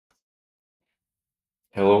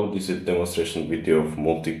Hello, this is a demonstration video of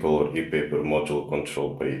multicolor Epaper module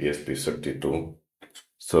controlled by ESP32.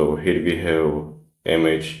 So here we have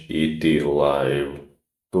MHET Live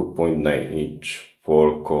 2.9-inch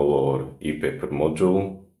 4-color Epaper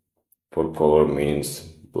module. 4-color means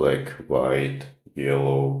black, white,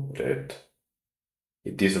 yellow, red.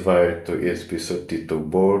 It is wired to ESP32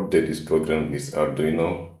 board that is programmed with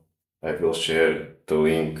Arduino. I will share the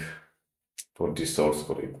link for this source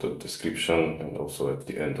code in the description and also at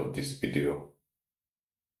the end of this video.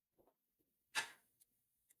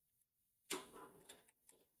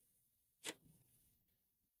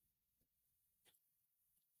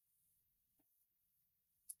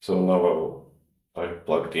 So now I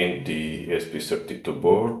plugged in the ESP32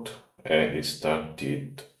 board and it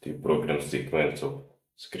started the program sequence of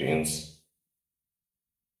screens.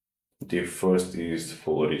 The first is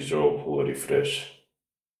full redraw, full refresh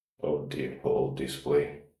of the whole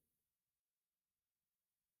display.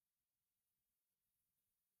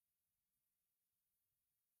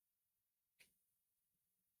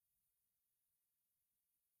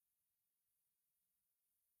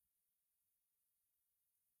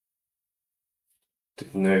 The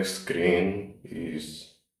next screen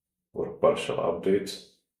is for partial updates.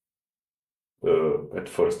 At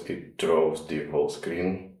first it draws the whole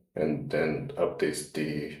screen and then updates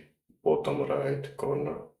the bottom right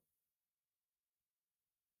corner.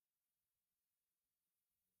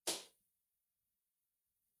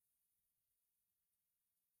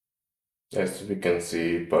 As we can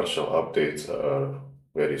see, partial updates are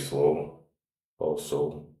very slow,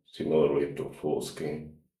 also similarly to full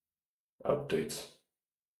screen updates.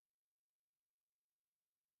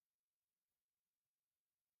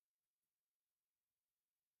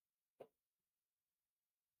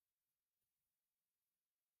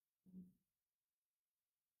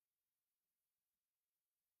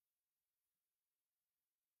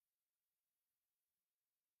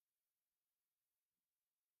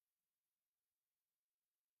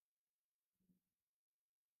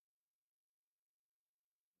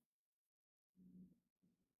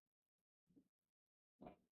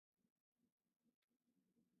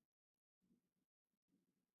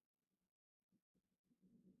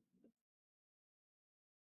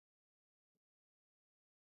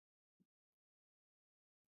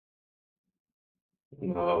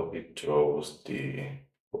 Now it draws the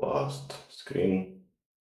last screen,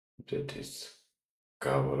 that is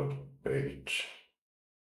cover page.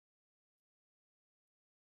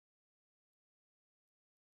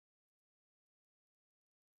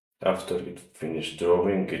 After it finished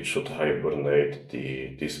drawing, it should hibernate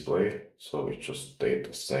the display, so it should stay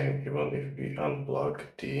the same even if we unplug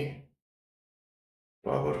the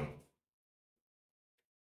power.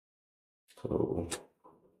 So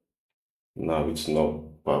now it's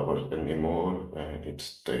not powered anymore and it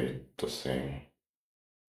stayed the same.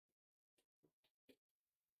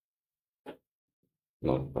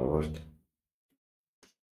 Not powered.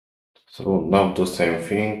 So now the same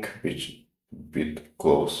thing, which bit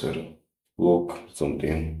closer. Look, zoomed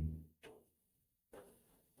in.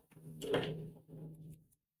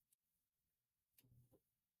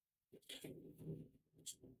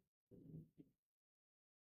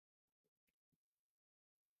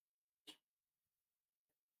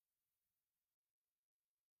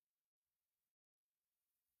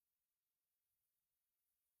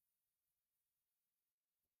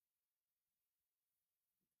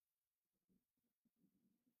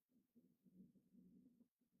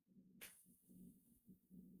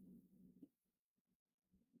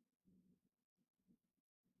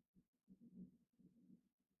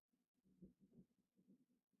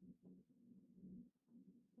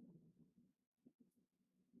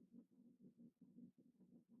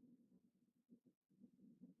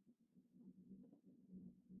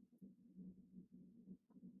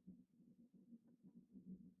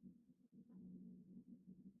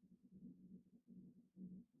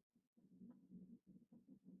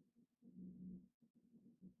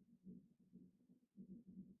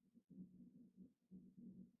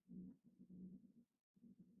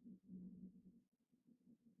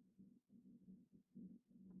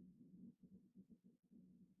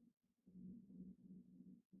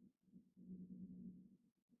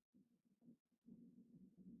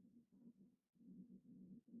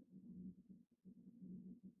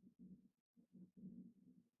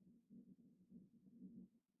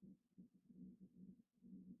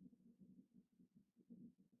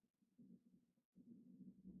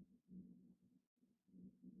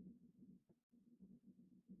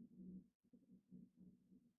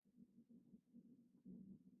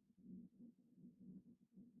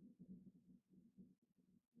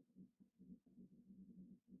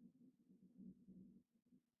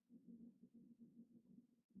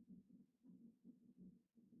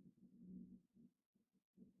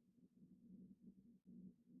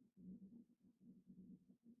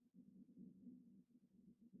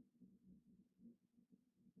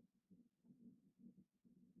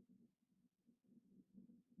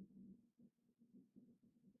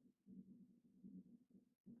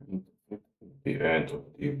 end of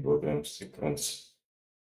the program sequence.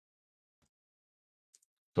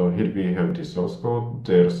 So here we have the source code.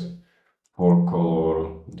 There's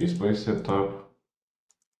 4-color display setup.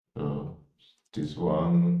 This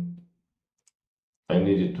one I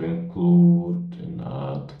needed to include and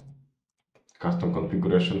add custom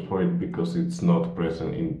configuration for it because it's not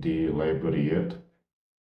present in the library yet.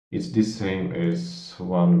 It's the same as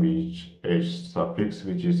one which H suffix,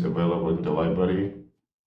 which is available in the library,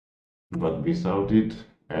 but without it.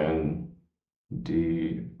 And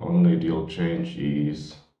the only real change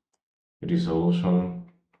is resolution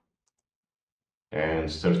and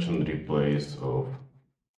search and replace of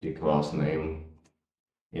the class name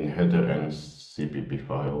in header and CPP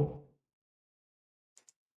file.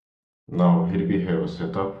 Now here we have a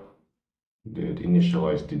setup that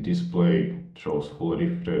initializes the display, shows full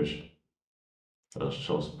refresh,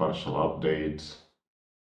 shows partial updates,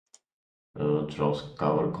 shows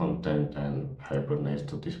cover content and hibernates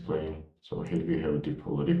to display. So here we have the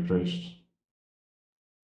full refresh.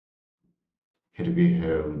 Here we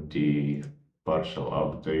have the partial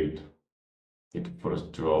update. It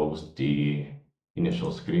first draws the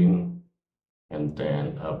initial screen and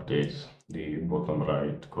then updates the bottom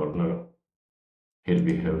right corner. Here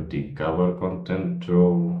we have the cover content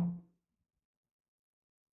draw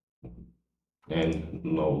and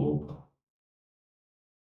no loop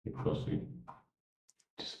because it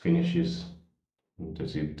just finishes.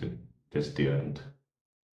 That's it. That's the end.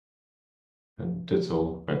 And that's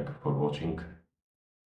all. Thank you for watching.